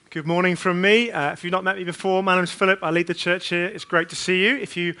Good morning from me. If you've not met me before, my name's Philip. I lead the church here. It's great to see you.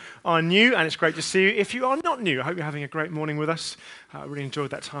 If you are new, and it's great to see you. If you are not new, I hope you're having a great morning with us. I really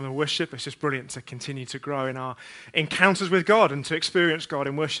enjoyed that time of worship. It's just brilliant to continue to grow in our encounters with God and to experience God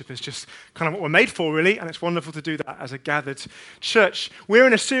in worship is just kind of what we're made for, really, and it's wonderful to do that as a gathered church. We're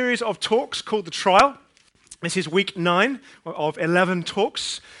in a series of talks called The Trial. This is week 9 of 11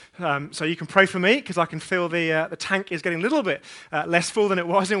 talks. So you can pray for me because I can feel the tank is getting a little bit less full than it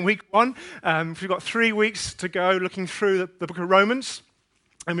was in week 1. We've got 3 weeks to go looking through the book of Romans.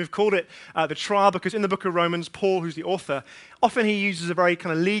 And we've called it The Trial because in the book of Romans, Paul, who's the author, often he uses a very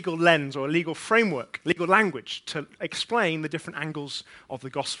kind of legal lens or a legal framework, legal language to explain the different angles of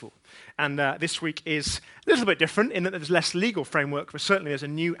the gospel. And this week is a little bit different in that there's less legal framework, but certainly there's a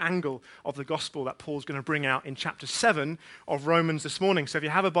new angle of the gospel that Paul's going to bring out in chapter 7 of Romans this morning. So if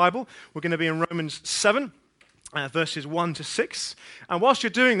you have a Bible, we're going to be in Romans 7. Verses 1 to 6. And whilst you're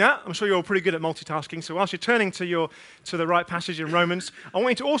doing that, I'm sure you're all pretty good at multitasking, so whilst you're turning to the right passage in Romans, I want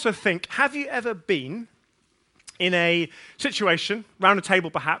you to also think, have you ever been in a situation, round a table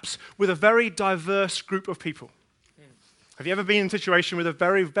perhaps, with a very diverse group of people? Have you ever been in a situation with a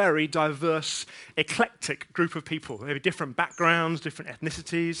very, very diverse, eclectic group of people? Maybe different backgrounds, different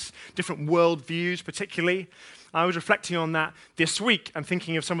ethnicities, different worldviews particularly. I was reflecting on that this week and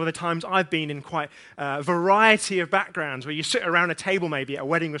thinking of some of the times I've been in quite a variety of backgrounds where you sit around a table maybe at a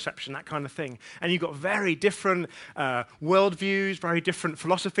wedding reception, that kind of thing, and you've got very different worldviews, very different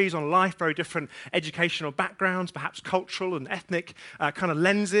philosophies on life, very different educational backgrounds, perhaps cultural and ethnic kind of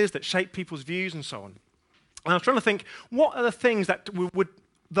lenses that shape people's views and so on. And I was trying to think, what are the things that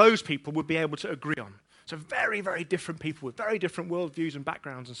those people would be able to agree on? So very, very different people with very different worldviews and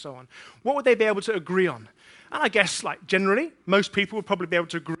backgrounds and so on. What would they be able to agree on? And I guess, like generally, most people would probably be able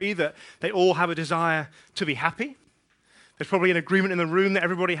to agree that they all have a desire to be happy. There's probably an agreement in the room that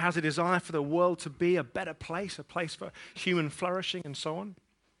everybody has a desire for the world to be a better place, a place for human flourishing and so on.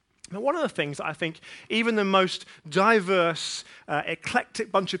 But one of the things that I think even the most diverse,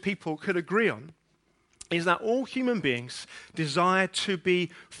 eclectic bunch of people could agree on is that all human beings desire to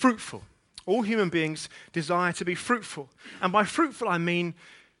be fruitful. All human beings desire to be fruitful. And by fruitful, I mean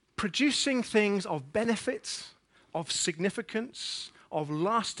producing things of benefit, of significance, of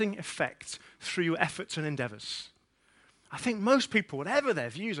lasting effect through your efforts and endeavors. I think most people, whatever their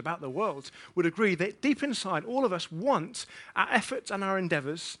views about the world, would agree that deep inside, all of us want our efforts and our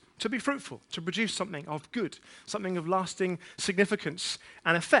endeavors to be fruitful, to produce something of good, something of lasting significance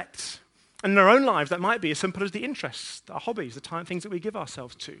and effect. And in our own lives, that might be as simple as the interests, our hobbies, the things that we give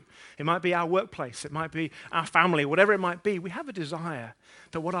ourselves to. It might be our workplace, it might be our family, whatever it might be. We have a desire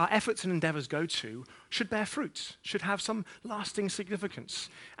that what our efforts and endeavors go to should bear fruit, should have some lasting significance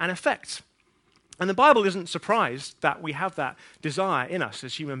and effect. And the Bible isn't surprised that we have that desire in us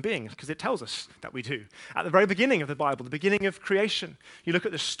as human beings, because it tells us that we do. At the very beginning of the Bible, the beginning of creation, you look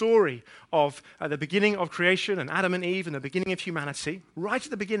at the story of the beginning of creation and Adam and Eve and the beginning of humanity. Right at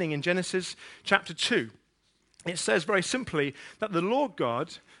the beginning in Genesis chapter 2, it says very simply that the Lord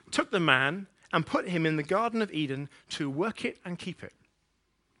God took the man and put him in the Garden of Eden to work it and keep it.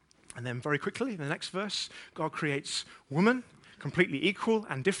 And then very quickly, in the next verse, God creates woman, completely equal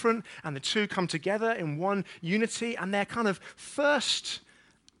and different, and the two come together in one unity, and their kind of first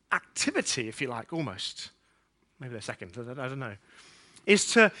activity, if you like, almost, maybe their second, I don't know,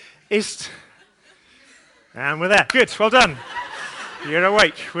 and we're there. Good, well done. You're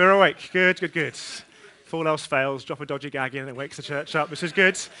awake, we're awake. Good. If all else fails, drop a dodgy gag in and it wakes the church up. This is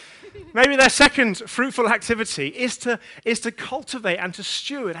good. Maybe their second fruitful activity is to cultivate and to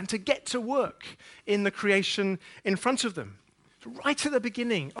steward and to get to work in the creation in front of them. Right at the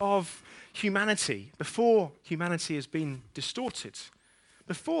beginning of humanity, before humanity has been distorted,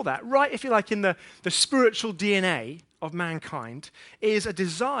 before that, right, if you like, in the spiritual DNA of mankind, is a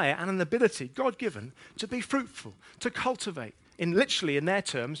desire and an ability, God-given, to be fruitful, to cultivate, literally in their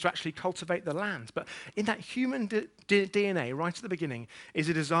terms, to actually cultivate the land. But in that human DNA, right at the beginning, is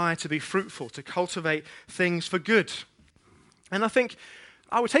a desire to be fruitful, to cultivate things for good. And I think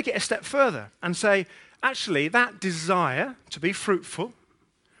I would take it a step further and say, actually, that desire to be fruitful,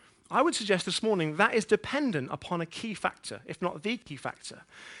 I would suggest this morning that is dependent upon a key factor, if not the key factor.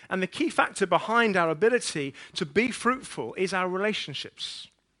 And the key factor behind our ability to be fruitful is our relationships.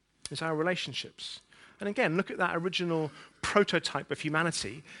 And again, look at that original prototype of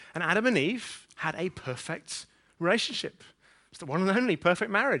humanity. And Adam and Eve had a perfect relationship. It's the one and only perfect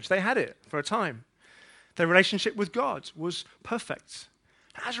marriage. They had it for a time. Their relationship with God was perfect.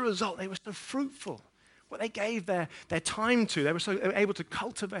 And as a result, they were so fruitful. what they gave their time to. They were so able to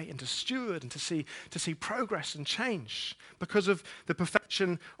cultivate and to steward and to see progress and change because of the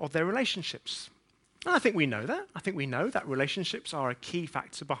perfection of their relationships. And I think we know that. I think we know that relationships are a key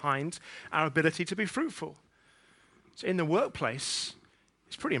factor behind our ability to be fruitful. So in the workplace,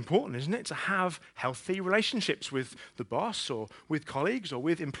 it's pretty important, isn't it, to have healthy relationships with the boss or with colleagues or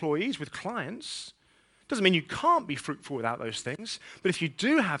with employees, with clients. Doesn't mean you can't be fruitful without those things, but if you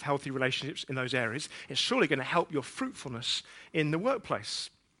do have healthy relationships in those areas, it's surely going to help your fruitfulness in the workplace.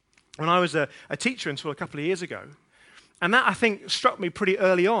 When I was a teacher until a couple of years ago, and that, I think, struck me pretty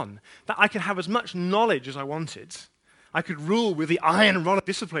early on, that I could have as much knowledge as I wanted. I could rule with the iron rod of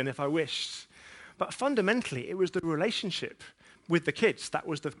discipline if I wished. But fundamentally, it was the relationship with the kids that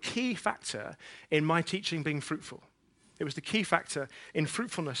was the key factor in my teaching being fruitful. It was the key factor in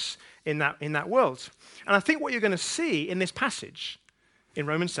fruitfulness in that world. And I think what you're going to see in this passage in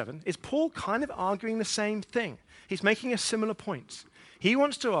Romans 7 is Paul kind of arguing the same thing. He's making a similar point. He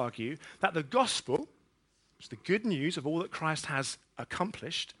wants to argue that the gospel, it's the good news of all that Christ has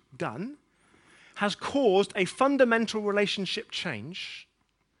accomplished, done, has caused a fundamental relationship change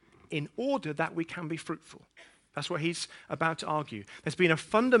in order that we can be fruitful. That's what he's about to argue. There's been a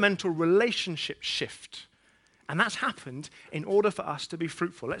fundamental relationship shift, and that's happened in order for us to be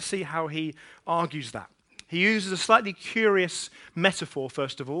fruitful. Let's see how he argues that. He uses a slightly curious metaphor,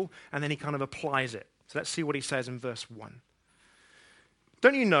 first of all, and then he kind of applies it. So let's see what he says in verse 1.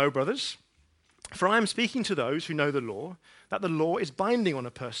 Don't you know, brothers, for I am speaking to those who know the law, that the law is binding on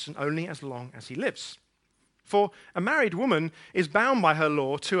a person only as long as he lives. For a married woman is bound by her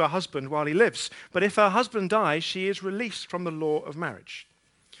law to her husband while he lives, but if her husband dies, she is released from the law of marriage.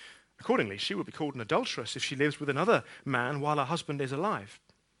 Accordingly, she will be called an adulteress if she lives with another man while her husband is alive.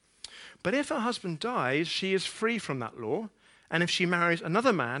 But if her husband dies, she is free from that law, and if she marries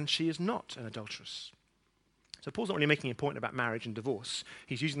another man, she is not an adulteress. So Paul's not really making a point about marriage and divorce.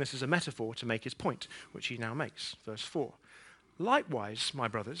 He's using this as a metaphor to make his point, which he now makes. Verse 4. Likewise, my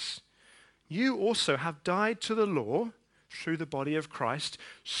brothers, you also have died to the law through the body of Christ,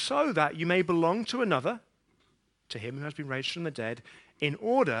 so that you may belong to another, to him who has been raised from the dead, in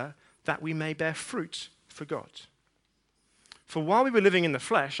order that we may bear fruit for God. For while we were living in the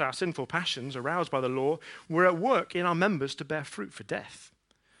flesh, our sinful passions, aroused by the law, were at work in our members to bear fruit for death.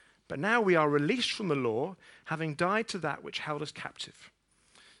 But now we are released from the law, having died to that which held us captive,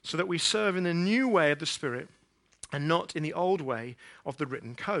 so that we serve in the new way of the Spirit and not in the old way of the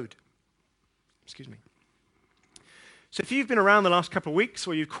written code. Excuse me. So if you've been around the last couple of weeks,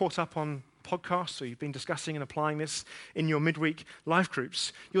 or you've caught up on podcasts, or you've been discussing and applying this in your midweek life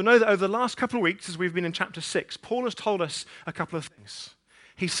groups, you'll know that over the last couple of weeks, as we've been in chapter 6, Paul has told us a couple of things.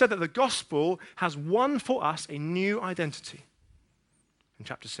 He said that the gospel has won for us a new identity. In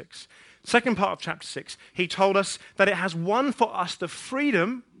chapter 6. Second part of chapter 6, he told us that it has won for us the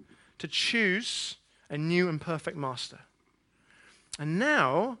freedom to choose a new and perfect master. And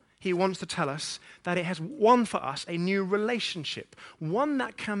now he wants to tell us that it has won for us a new relationship, one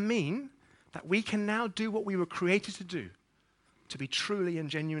that can mean that we can now do what we were created to do, to be truly and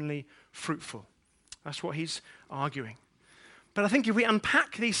genuinely fruitful. That's what he's arguing. But I think if we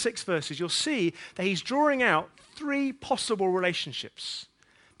unpack these 6 verses, you'll see that he's drawing out 3 possible relationships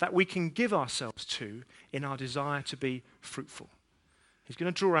that we can give ourselves to in our desire to be fruitful. He's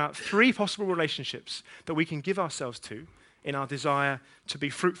going to draw out 3 possible relationships that we can give ourselves to in our desire to be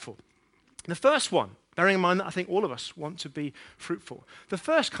fruitful. The first one, bearing in mind that I think all of us want to be fruitful, the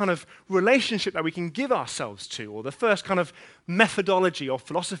first kind of relationship that we can give ourselves to, or the first kind of methodology or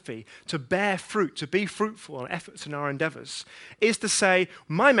philosophy to bear fruit, to be fruitful in efforts in our endeavors, is to say,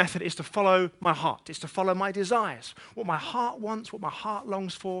 my method is to follow my heart, is to follow my desires, what my heart wants, what my heart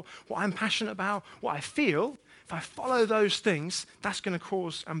longs for, what I'm passionate about, what I feel. If I follow those things, that's going to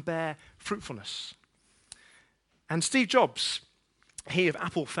cause and bear fruitfulness. And Steve Jobs, he of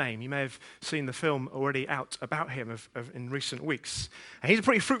Apple fame, you may have seen the film already out about him in recent weeks. And he's a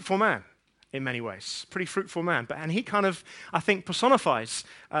pretty fruitful man in many ways, pretty fruitful man. And he kind of, I think, personifies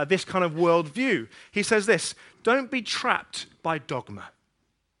this kind of worldview. He says this: don't be trapped by dogma.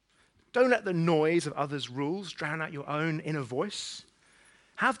 Don't let the noise of others' rules drown out your own inner voice.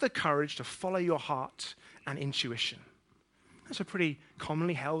 Have the courage to follow your heart and intuition. That's a pretty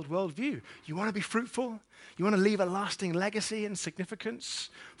commonly held worldview. You want to be fruitful? You want to leave a lasting legacy and significance?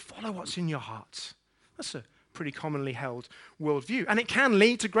 Follow what's in your heart. That's a pretty commonly held worldview. And it can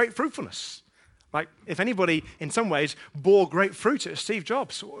lead to great fruitfulness. Like, if anybody, in some ways, bore great fruit, it was Steve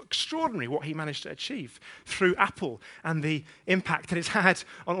Jobs. Extraordinary what he managed to achieve through Apple and the impact that it's had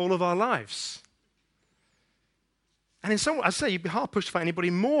on all of our lives. And in some way, I'd say you'd be hard-pushed to find anybody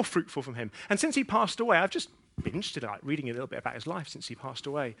more fruitful from him. And since he passed away, I've just been interested in reading a little bit about his life since he passed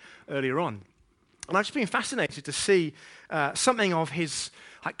away earlier on. And I've just been fascinated to see something of his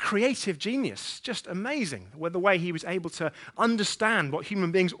creative genius, just amazing, with the way he was able to understand what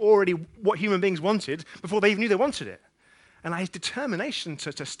human beings wanted before they even knew they wanted it. And his determination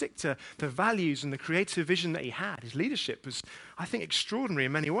to stick to the values and the creative vision that he had, his leadership was, I think, extraordinary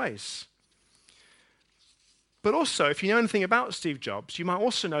in many ways. But also, if you know anything about Steve Jobs, you might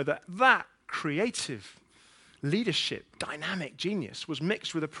also know that that creative leadership, dynamic genius was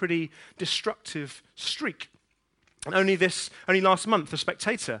mixed with a pretty destructive streak. And only last month, The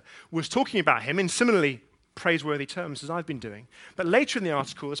Spectator was talking about him in similarly praiseworthy terms as I've been doing. But later in the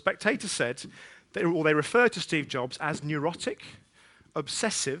article, The Spectator said, they referred to Steve Jobs as neurotic,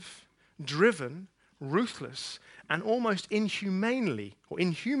 obsessive, driven, ruthless, and almost inhumanly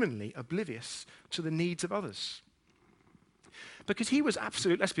oblivious to the needs of others. Because he was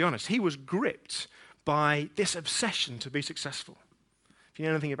let's be honest, he was gripped by this obsession to be successful. If you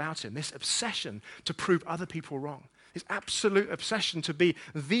know anything about him, this obsession to prove other people wrong, this absolute obsession to be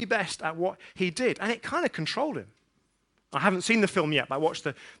the best at what he did, and it kind of controlled him. I haven't seen the film yet, but I watched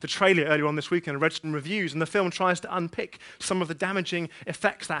the trailer earlier on this week and I read some reviews, and the film tries to unpick some of the damaging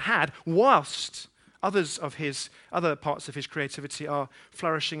effects that had, whilst other parts of his creativity are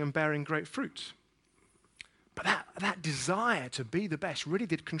flourishing and bearing great fruit. But that desire to be the best really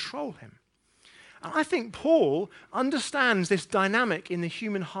did control him. And I think Paul understands this dynamic in the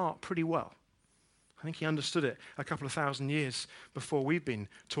human heart pretty well. I think he understood it a couple of thousand years before we've been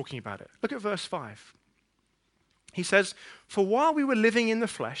talking about it. Look at verse 5. He says, "For while we were living in the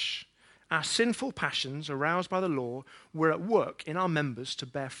flesh, our sinful passions aroused by the law were at work in our members to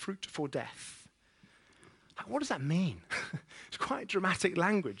bear fruit for death." What does that mean? It's quite dramatic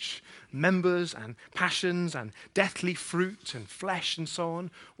language. Members and passions and deathly fruit and flesh and so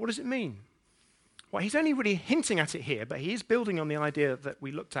on. What does it mean? Well, he's only really hinting at it here, but he is building on the idea that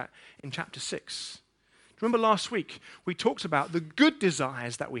we looked at in chapter 6. Remember last week, we talked about the good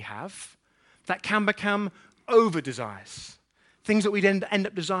desires that we have that can become over-desires. Things that we end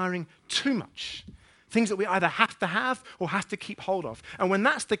up desiring too much. Things that we either have to have or have to keep hold of. And when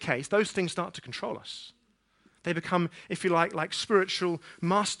that's the case, those things start to control us. They become, if you like spiritual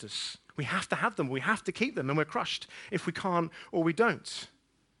masters. We have to have them, we have to keep them, and we're crushed if we can't or we don't.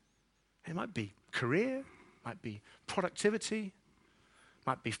 It might be career, might be productivity,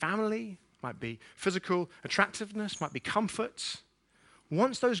 might be family, might be physical attractiveness, might be comfort.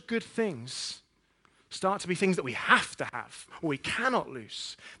 Once those good things start to be things that we have to have or we cannot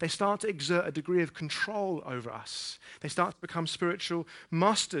lose, they start to exert a degree of control over us. They start to become spiritual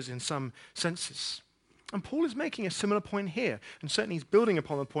masters in some senses. And Paul is making a similar point here, and certainly he's building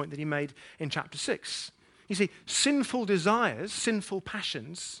upon the point that he made in chapter 6. You see, sinful desires, sinful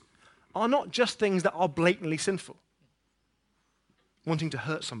passions, are not just things that are blatantly sinful. Wanting to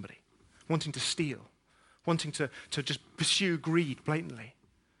hurt somebody, wanting to steal, wanting to just pursue greed blatantly.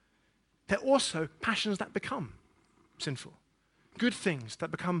 They're also passions that become sinful. Good things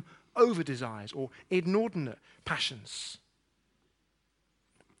that become over-desires or inordinate passions.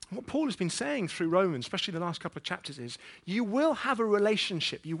 What Paul has been saying through Romans, especially the last couple of chapters, is you will have a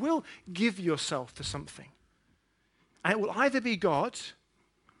relationship. You will give yourself to something. And it will either be God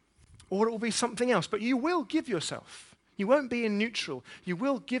or it will be something else. But you will give yourself. You won't be in neutral. You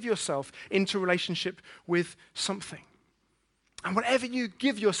will give yourself into relationship with something. And whatever you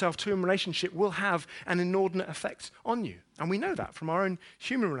give yourself to in relationship will have an inordinate effect on you. And we know that from our own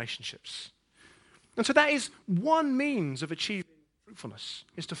human relationships. And so that is one means of achieving fruitfulness,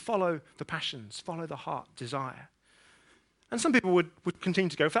 is to follow the passions, follow the heart desire. And some people would continue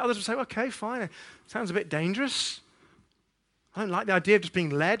to go for that. Others would say, okay, fine, it sounds a bit dangerous. I don't like the idea of just being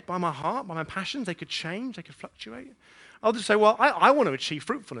led by my heart, by my passions. They could change, they could fluctuate. Others say, well, I want to achieve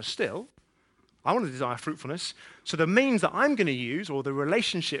fruitfulness still. I want to desire fruitfulness. So the means that I'm going to use, or the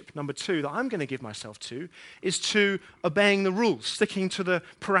relationship, number 2, that I'm going to give myself to, is to obeying the rules, sticking to the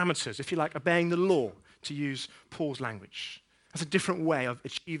parameters, if you like, obeying the law, to use Paul's language. That's a different way of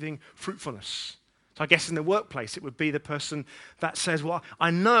achieving fruitfulness. So I guess in the workplace, it would be the person that says, well,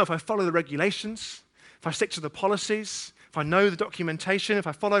 I know if I follow the regulations, if I stick to the policies, if I know the documentation, if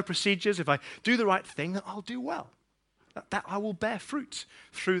I follow procedures, if I do the right thing, then I'll do well. That I will bear fruit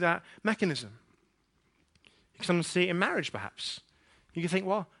through that mechanism. You can sometimes see it in marriage, perhaps. You can think,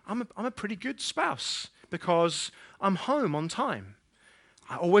 well, I'm a pretty good spouse because I'm home on time.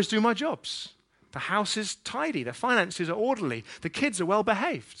 I always do my jobs. The house is tidy. The finances are orderly. The kids are well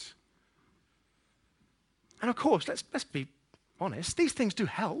behaved. And of course, let's be honest, these things do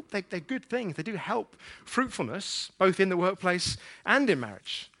help. They're good things. They do help fruitfulness, both in the workplace and in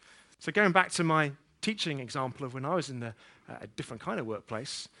marriage. So going back to my teaching example of when I was in a different kind of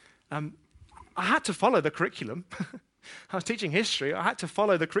workplace, I had to follow the curriculum. I was teaching history. I had to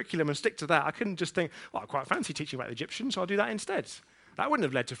follow the curriculum and stick to that. I couldn't just think, I quite fancy teaching about the Egyptians, so I'll do that instead. That wouldn't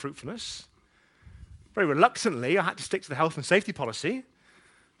have led to fruitfulness. Very reluctantly, I had to stick to the health and safety policy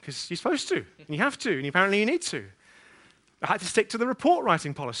because you're supposed to, and you have to, and apparently you need to. I had to stick to the report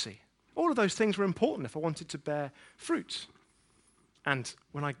writing policy. All of those things were important if I wanted to bear fruit. And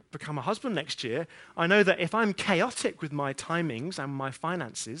when I become a husband next year, I know that if I'm chaotic with my timings and my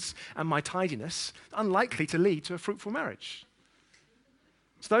finances and my tidiness, it's unlikely to lead to a fruitful marriage.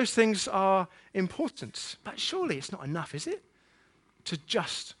 So those things are important. But surely it's not enough, is it? To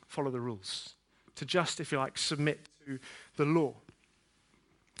just follow the rules. To just, if you like, submit to the law.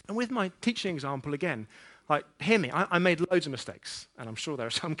 And with my teaching example again, like, hear me, I made loads of mistakes. And I'm sure there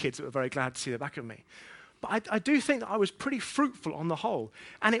are some kids that were very glad to see the back of me. But I do think that I was pretty fruitful on the whole.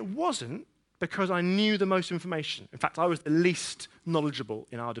 And it wasn't because I knew the most information. In fact, I was the least knowledgeable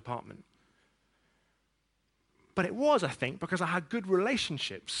in our department. But it was, I think, because I had good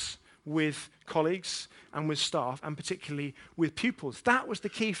relationships with colleagues and with staff, and particularly with pupils. That was the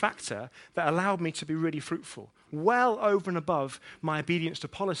key factor that allowed me to be really fruitful, well over and above my obedience to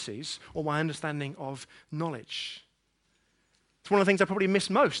policies or my understanding of knowledge. It's one of the things I probably miss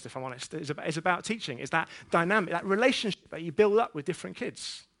most, if I'm honest, is about teaching, is that dynamic, that relationship that you build up with different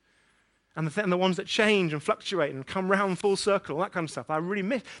kids. And the ones that change and fluctuate and come round full circle, all that kind of stuff. I really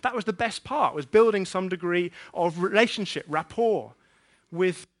miss. That was the best part, was building some degree of relationship, rapport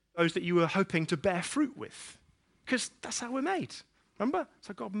with those that you were hoping to bear fruit with. Because that's how we're made. Remember?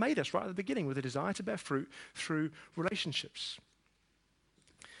 So God made us right at the beginning with a desire to bear fruit through relationships.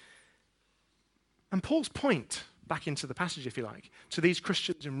 And Paul's point, back into the passage if you like, to these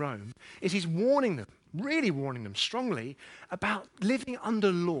Christians in Rome, is he's warning them, really warning them strongly about living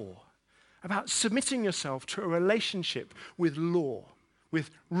under law, about submitting yourself to a relationship with law,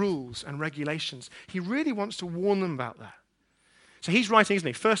 with rules and regulations. He really wants to warn them about that. So he's writing, isn't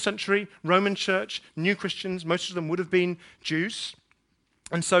he? First century Roman church, new Christians, most of them would have been Jews.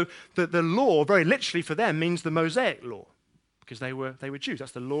 And so the law, very literally for them, means the Mosaic law, because they were Jews.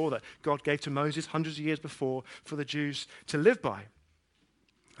 That's the law that God gave to Moses hundreds of years before for the Jews to live by.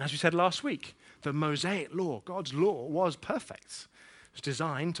 As we said last week, the Mosaic law, God's law, was perfect. It was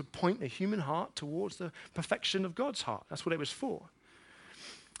designed to point the human heart towards the perfection of God's heart. That's what it was for.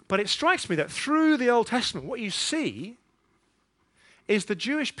 But it strikes me that through the Old Testament, what you see is the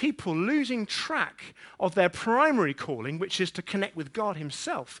Jewish people losing track of their primary calling, which is to connect with God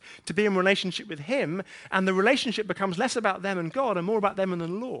himself, to be in relationship with him, and the relationship becomes less about them and God and more about them and the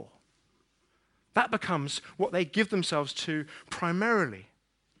law. That becomes what they give themselves to primarily.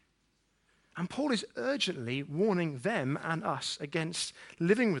 And Paul is urgently warning them and us against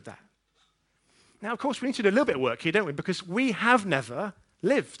living with that. Now, of course, we need to do a little bit of work here, don't we? Because we have never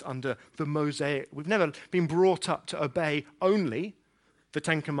lived under the Mosaic. We've never been brought up to obey only the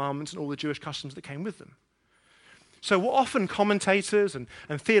Ten Commandments and all the Jewish customs that came with them. So what often commentators and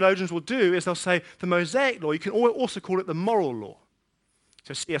theologians will do is they'll say the Mosaic law, you can also call it the moral law.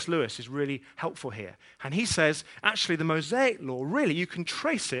 So C.S. Lewis is really helpful here. And he says, actually, the Mosaic law, really, you can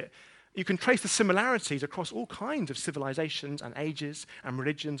trace it. You can trace the similarities across all kinds of civilizations and ages and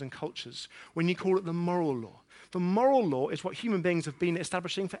religions and cultures when you call it the moral law. The moral law is what human beings have been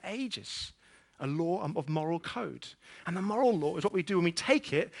establishing for ages, a law of moral code. And the moral law is what we do when we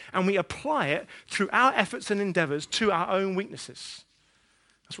take it and we apply it through our efforts and endeavors to our own weaknesses.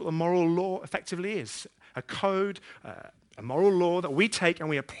 That's what the moral law effectively is, a code, a moral law that we take and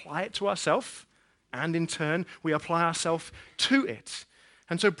we apply it to ourselves, and in turn, we apply ourselves to it.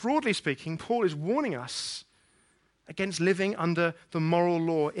 And so broadly speaking, Paul is warning us against living under the moral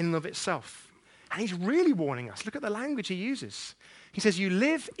law in and of itself. And he's really warning us. Look at the language he uses. He says, you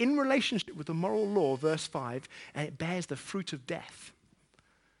live in relationship with the moral law, verse 5, and it bears the fruit of death.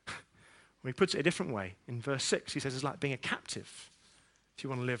 When he puts it a different way, in verse 6, he says it's like being a captive, if you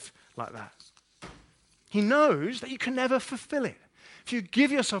want to live like that. He knows that you can never fulfill it. If you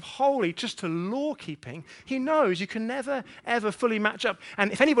give yourself wholly just to law keeping, he knows you can never, ever fully match up.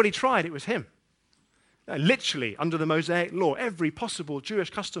 And if anybody tried, it was him. Literally, under the Mosaic law, every possible Jewish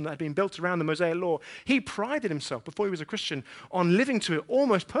custom that had been built around the Mosaic law, he prided himself, before he was a Christian, on living to it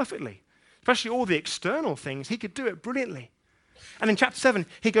almost perfectly. Especially all the external things, he could do it brilliantly. And in chapter 7,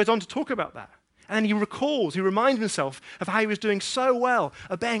 he goes on to talk about that. And then he reminds himself of how he was doing so well,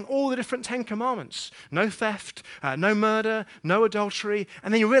 obeying all the different 10 commandments. No theft, no murder, no adultery.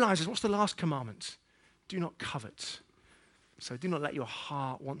 And then he realizes, what's the last commandment? Do not covet. So do not let your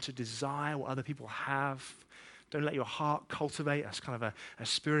heart want to desire what other people have. Don't let your heart cultivate a kind of a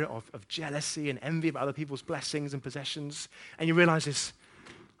spirit of jealousy and envy of other people's blessings and possessions. And you realize this,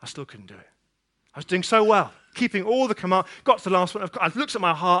 I still couldn't do it. I was doing so well, keeping all the command. Got to the last one. I looked at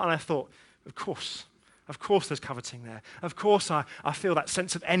my heart and I thought, of course there's coveting there. Of course I feel that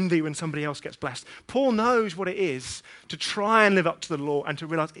sense of envy when somebody else gets blessed. Paul knows what it is to try and live up to the law and to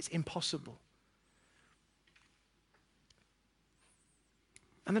realize it's impossible.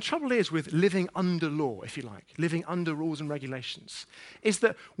 And the trouble is with living under law, if you like, living under rules and regulations, is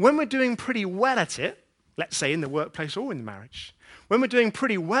that when we're doing pretty well at it, let's say in the workplace or in the marriage, when we're doing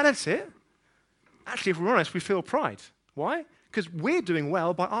pretty well at it, actually, if we're honest, we feel pride. Why? Because we're doing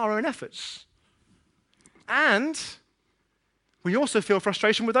well by our own efforts. And we also feel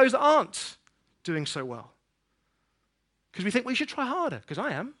frustration with those that aren't doing so well. Because we think we should try harder, because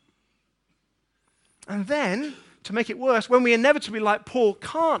I am. And then, to make it worse, when we inevitably, like Paul,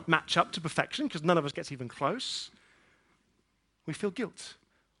 can't match up to perfection, because none of us gets even close, we feel guilt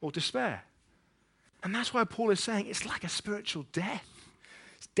or despair. And that's why Paul is saying it's like a spiritual death.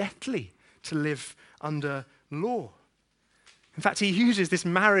 It's deathly to live under law. In fact, he uses this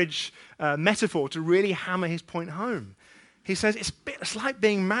marriage metaphor to really hammer his point home. He says it's like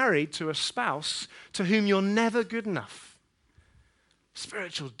being married to a spouse to whom you're never good enough.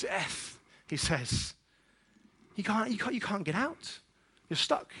 Spiritual death, he says. You can't get out. You're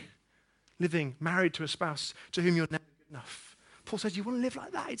stuck living married to a spouse to whom you're never good enough. Paul says you want to live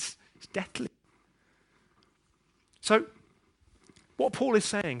like that. It's deathly. So what Paul is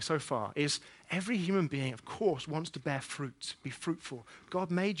saying so far is every human being, of course, wants to bear fruit, be fruitful.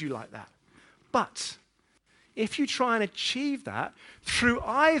 God made you like that. But if you try and achieve that through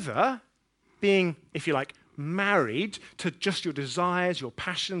either being, if you like, married to just your desires, your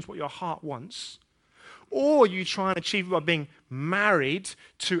passions, what your heart wants, or you try and achieve it by being married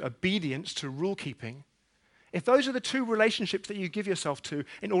to obedience, to rule keeping, if those are the two relationships that you give yourself to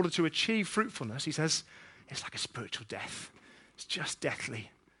in order to achieve fruitfulness, he says, it's like a spiritual death. It's just deathly.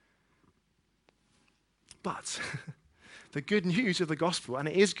 But the good news of the gospel, and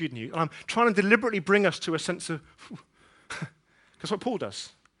it is good news, and I'm trying to deliberately bring us to a sense of, because what Paul does.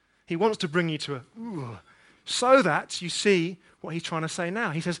 He wants to bring you to a, so that you see what he's trying to say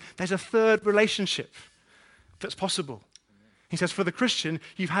now. He says there's a third relationship that's possible. He says for the Christian,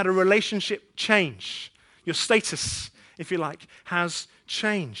 you've had a relationship change. Your status, if you like, has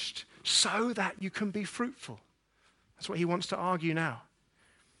changed so that you can be fruitful. That's what he wants to argue now.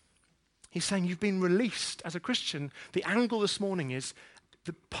 He's saying you've been released as a Christian. The angle this morning is,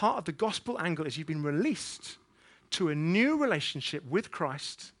 the part of the gospel angle is you've been released to a new relationship with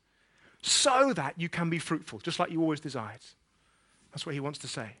Christ so that you can be fruitful, just like you always desired. That's what he wants to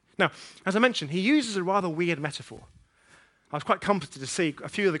say. Now, as I mentioned, he uses a rather weird metaphor. I was quite comforted to see a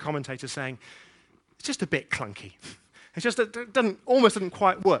few of the commentators saying, it's just a bit clunky. It's just that it almost doesn't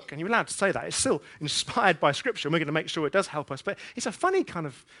quite work. And you're allowed to say that. It's still inspired by Scripture, and we're going to make sure it does help us. But it's a funny kind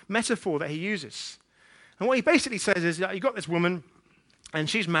of metaphor that he uses. And what he basically says is, you've got this woman, and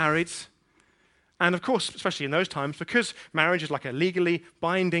she's married. And of course, especially in those times, because marriage is like a legally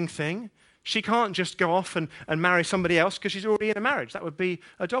binding thing, she can't just go off and marry somebody else because she's already in a marriage. That would be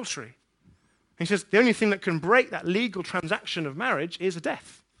adultery. He says the only thing that can break that legal transaction of marriage is a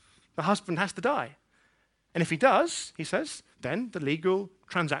death. The husband has to die. And if he does, he says, then the legal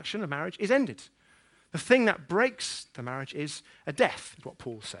transaction of marriage is ended. The thing that breaks the marriage is a death, is what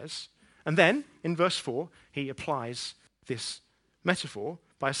Paul says. And then, in verse 4, he applies this metaphor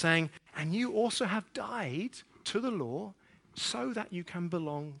by saying, and you also have died to the law so that you can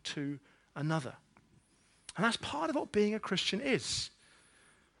belong to another. And that's part of what being a Christian is.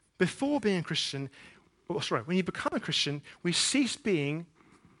 Before being a Christian, when you become a Christian, we cease being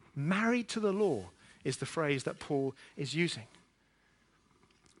married to the law, is the phrase that Paul is using.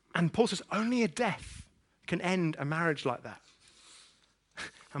 And Paul says only a death can end a marriage like that.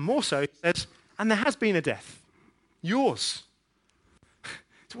 And more so, he says, and there has been a death. Yours.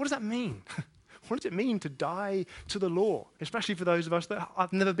 So what does that mean? What does it mean to die to the law, especially for those of us that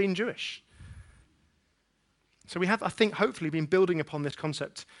have never been Jewish? So we have, I think, hopefully been building upon this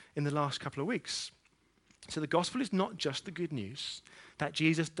concept in the last couple of weeks. So the gospel is not just the good news that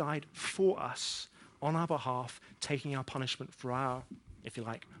Jesus died for us on our behalf, taking our punishment for our, if you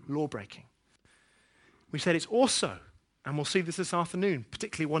like, law breaking. We said it's also, and we'll see this afternoon,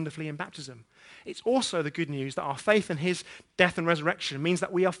 particularly wonderfully in baptism, it's also the good news that our faith in his death and resurrection means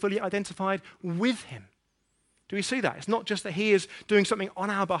that we are fully identified with him. Do we see that? It's not just that he is doing something on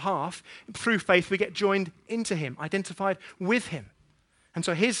our behalf. Through faith, we get joined into him, identified with him. And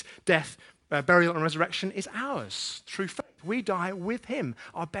so his death, burial, and resurrection is ours through faith. We die with him,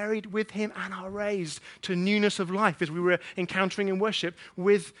 are buried with him, and are raised to newness of life as we were encountering in worship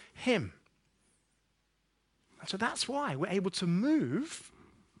with him. And so that's why we're able to move,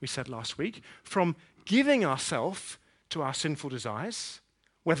 we said last week, from giving ourselves to our sinful desires,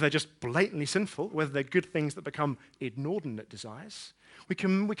 whether they're just blatantly sinful, whether they're good things that become inordinate desires. We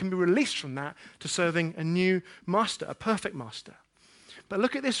can be released from that to serving a new master, a perfect master. But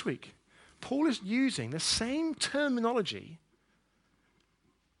look at this week. Paul is using the same terminology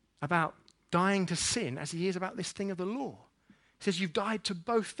about dying to sin as he is about this thing of the law. He says, you've died to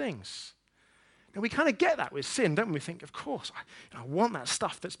both things. Now, we kind of get that with sin, don't we? We think, of course, I want that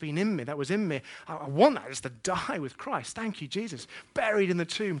stuff that's been in me, that was in me. I want that just to die with Christ. Thank you, Jesus. Buried in the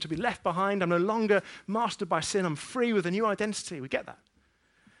tomb, to be left behind. I'm no longer mastered by sin. I'm free with a new identity. We get that.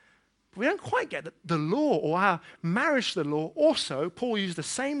 But we don't quite get that the law or our marriage to the law also, Paul used the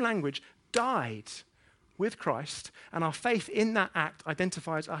same language, died with Christ, and our faith in that act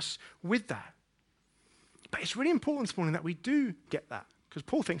identifies us with that. But it's really important this morning that we do get that, because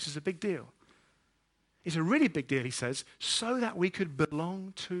Paul thinks it's a big deal. It's a really big deal, he says, so that we could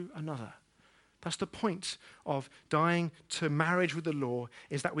belong to another. That's the point of dying to marriage with the law,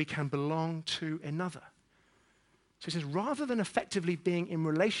 is that we can belong to another. So he says, rather than effectively being in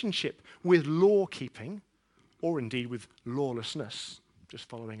relationship with law keeping, or indeed with lawlessness, just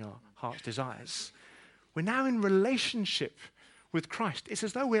following our heart's desires, we're now in relationship with Christ. It's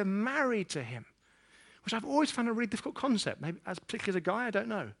as though we're married to him, which I've always found a really difficult concept. Maybe, particularly as a guy, I don't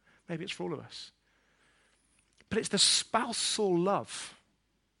know. Maybe it's for all of us. But it's the spousal love,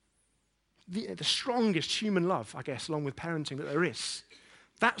 the strongest human love, I guess, along with parenting that there is.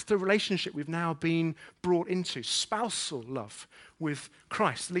 That's the relationship we've now been brought into, spousal love with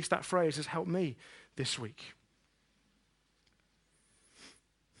Christ. At least that phrase has helped me this week.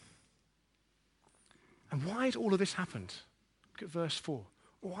 And why has all of this happened? Look at verse 4.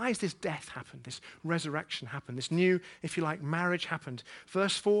 Why has this death happened, this resurrection happened, this new, if you like, marriage happened?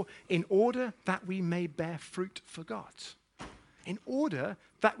 Verse 4, in order that we may bear fruit for God. In order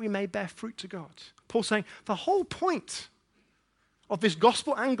that we may bear fruit to God. Paul's saying the whole point of this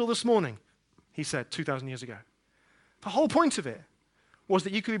gospel angle this morning, he said 2,000 years ago, the whole point of it was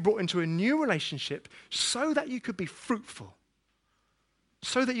that you could be brought into a new relationship so that you could be fruitful.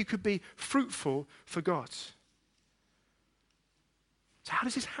 So that you could be fruitful for God. So how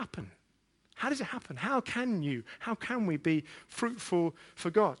does this happen? How does it happen? How can we be fruitful for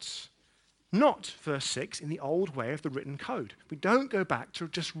God? Not, verse 6, in the old way of the written code. We don't go back to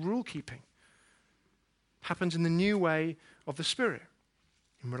just rule keeping. It happens in the new way of the Spirit.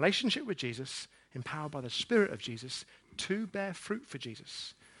 In relationship with Jesus, empowered by the Spirit of Jesus to bear fruit for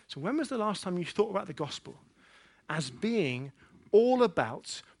Jesus. So when was the last time you thought about the gospel as being all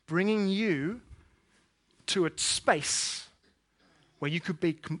about bringing you to a space where you could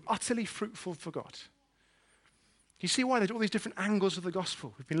be utterly fruitful for God? You see why there's all these different angles of the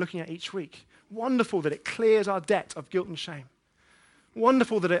gospel we've been looking at each week. Wonderful that it clears our debt of guilt and shame.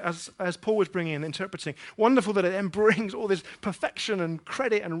 Wonderful that it, as Paul was bringing and interpreting, wonderful that it then brings all this perfection and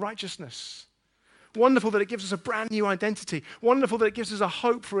credit and righteousness. Wonderful that it gives us a brand new identity. Wonderful that it gives us a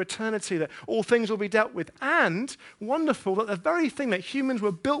hope for eternity, that all things will be dealt with. And wonderful that the very thing that humans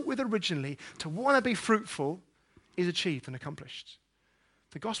were built with originally, to want to be fruitful, is achieved and accomplished.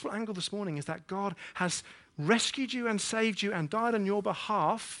 The gospel angle this morning is that God has rescued you and saved you and died on your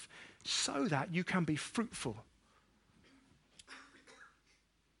behalf so that you can be fruitful.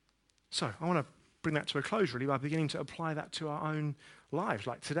 So I want to bring that to a close really by beginning to apply that to our own lives,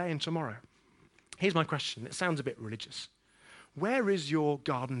 like today and tomorrow. Here's my question. It sounds a bit religious. Where is your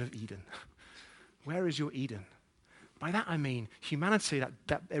Garden of Eden? Where is your Eden? By that I mean humanity,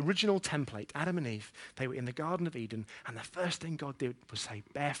 that original template, Adam and Eve, they were in the Garden of Eden, and the first thing God did was say,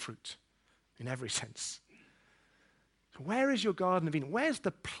 bear fruit, in every sense. So where is your Garden of Eden? Where's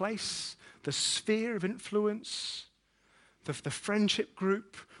the place, the sphere of influence, the friendship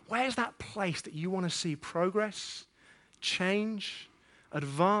group? Where's that place that you want to see progress, change,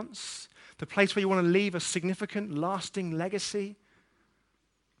 advance? The place where you want to leave a significant, lasting legacy?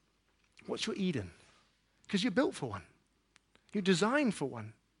 What's your Eden? Because you're built for one. You're designed for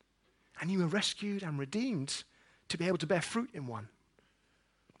one. And you were rescued and redeemed to be able to bear fruit in one.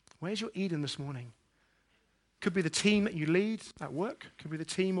 Where's your Eden this morning? Could be the team that you lead at work. Could be the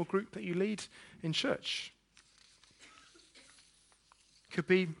team or group that you lead in church. Could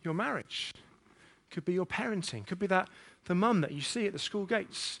be your marriage. Could be your parenting. Could be the mum that you see at the school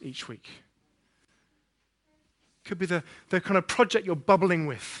gates each week. Could be the kind of project you're bubbling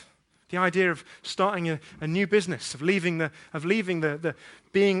with, The idea of starting a new business, of leaving the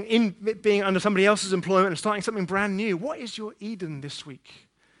being under somebody else's employment and starting something brand new. What is your Eden this week?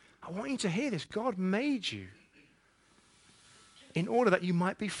 I want you to hear this. God made you in order that you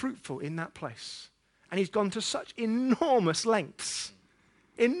might be fruitful in that place. And he's gone to such enormous lengths,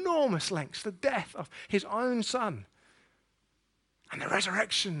 the death of his own son and the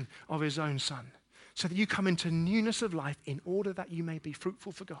resurrection of his own son, so that you come into newness of life in order that you may be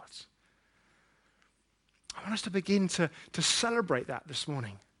fruitful for God. I want us to begin to celebrate that this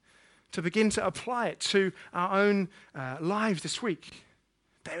morning, to begin to apply it to our own lives this week.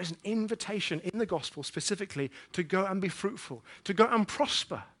 There is an invitation in the gospel specifically to go and be fruitful, to go and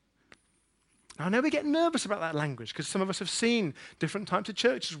prosper. Now, I know we get nervous about that language because some of us have seen different types of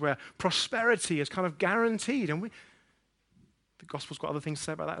churches where prosperity is kind of guaranteed, and the gospel's got other things to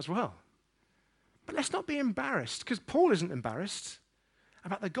say about that as well. But let's not be embarrassed, because Paul isn't embarrassed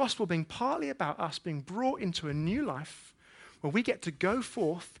about the gospel being partly about us being brought into a new life where we get to go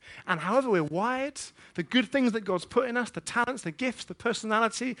forth, and however we're wired, the good things that God's put in us, the talents, the gifts, the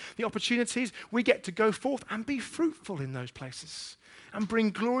personality, the opportunities, we get to go forth and be fruitful in those places and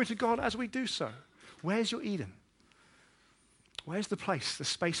bring glory to God as we do so. Where's your Eden? Where's the place, the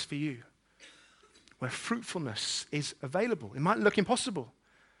space for you where fruitfulness is available? It might look impossible,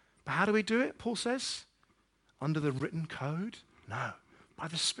 but how do we do it, Paul says? Under the written code? No, by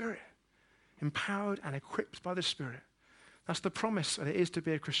the Spirit. Empowered and equipped by the Spirit. That's the promise that it is to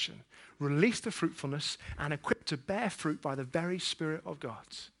be a Christian. Release the fruitfulness and equipped to bear fruit by the very Spirit of God.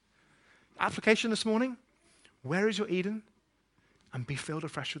 Application this morning, where is your Eden? And be filled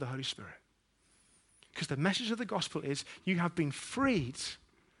afresh with the Holy Spirit. Because the message of the gospel is you have been freed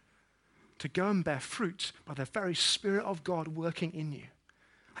to go and bear fruit by the very Spirit of God working in you.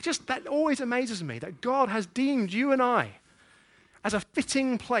 That always amazes me that God has deemed you and I as a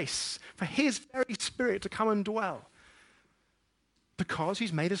fitting place for his very Spirit to come and dwell. Because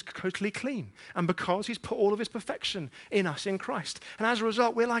he's made us totally clean, and because he's put all of his perfection in us in Christ. And as a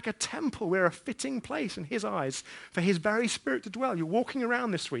result, we're like a temple. We're a fitting place in his eyes for his very Spirit to dwell. You're walking around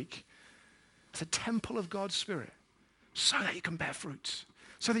this week as a temple of God's Spirit so that you can bear fruit,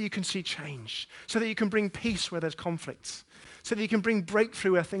 so that you can see change, so that you can bring peace where there's conflict, so that you can bring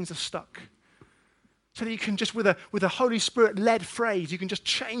breakthrough where things are stuck, so that you can just, with a Holy Spirit-led phrase, you can just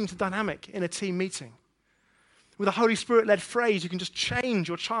change the dynamic in a team meeting. With a Holy Spirit-led phrase, you can just change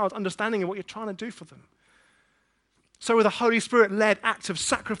your child's understanding of what you're trying to do for them. So with a Holy Spirit-led act of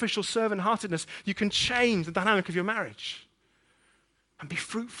sacrificial servant-heartedness, you can change the dynamic of your marriage and be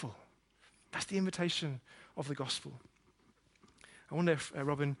fruitful. That's the invitation of the gospel. I wonder if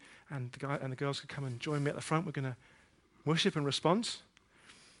Robin and the girls could come and join me at the front. We're going to worship and respond.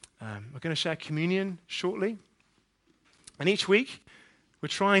 We're going to share communion shortly. And each week, we're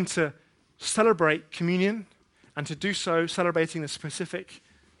trying to celebrate communion, and to do so, celebrating the specific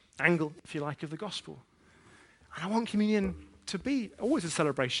angle, if you like, of the gospel. And I want communion to be always a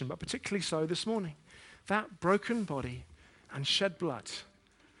celebration, but particularly so this morning. That broken body and shed blood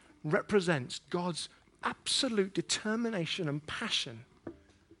represents God's absolute determination and passion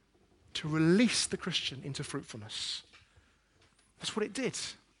to release the Christian into fruitfulness. That's what it did.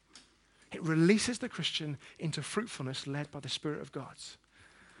 It releases the Christian into fruitfulness led by the Spirit of God.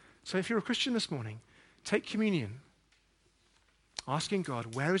 So if you're a Christian this morning, take communion, asking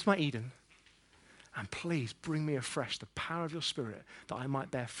God, where is my Eden? And please bring me afresh the power of your Spirit that I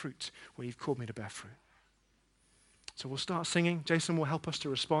might bear fruit where you've called me to bear fruit. So we'll start singing. Jason will help us to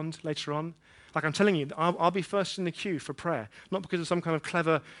respond later on. Like I'm telling you, I'll be first in the queue for prayer, not because of some kind of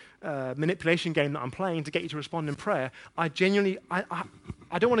clever manipulation game that I'm playing to get you to respond in prayer. I don't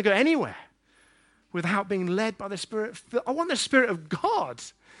want to go anywhere without being led by the Spirit. I want the Spirit of God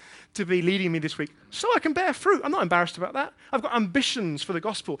to be leading me this week so I can bear fruit. I'm not embarrassed about that. I've got ambitions for the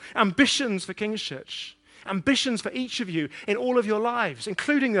gospel, ambitions for King's Church, ambitions for each of you in all of your lives,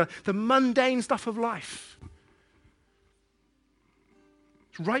 including the mundane stuff of life.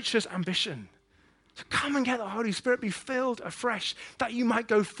 Righteous ambition. So come and get the Holy Spirit, be filled afresh, that you might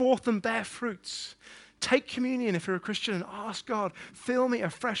go forth and bear fruits. Take communion if you're a Christian and ask God, fill me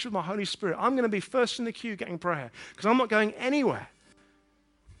afresh with my Holy Spirit. I'm going to be first in the queue getting prayer because I'm not going anywhere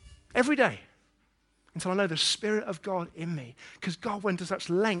every day until I know the Spirit of God in me, because God went to such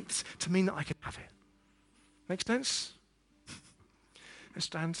lengths to mean that I can have it. Make sense? Let's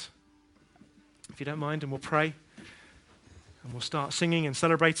stand, if you don't mind, and we'll pray. And we'll start singing and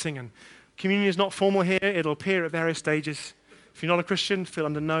celebrating. And communion is not formal here. It'll appear at various stages. If you're not a Christian, feel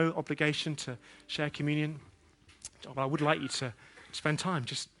under no obligation to share communion. But I would like you to spend time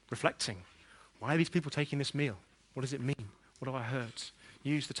just reflecting. Why are these people taking this meal? What does it mean? What have I heard?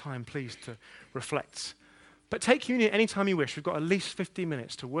 use the time, please, to reflect. But take communion anytime you wish. We've got at least 15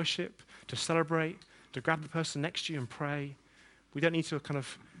 minutes to worship, to celebrate, to grab the person next to you and pray. We don't need to kind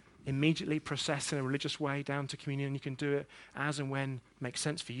of immediately process in a religious way down to communion. You can do it as and when makes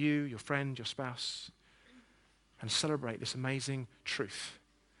sense for you, your friend, your spouse, and celebrate this amazing truth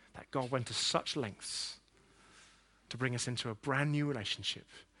that God went to such lengths to bring us into a brand new relationship,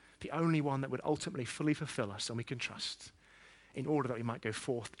 the only one that would ultimately fully fulfill us and we can trust, in order that we might go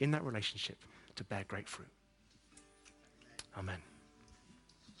forth in that relationship to bear great fruit. Amen.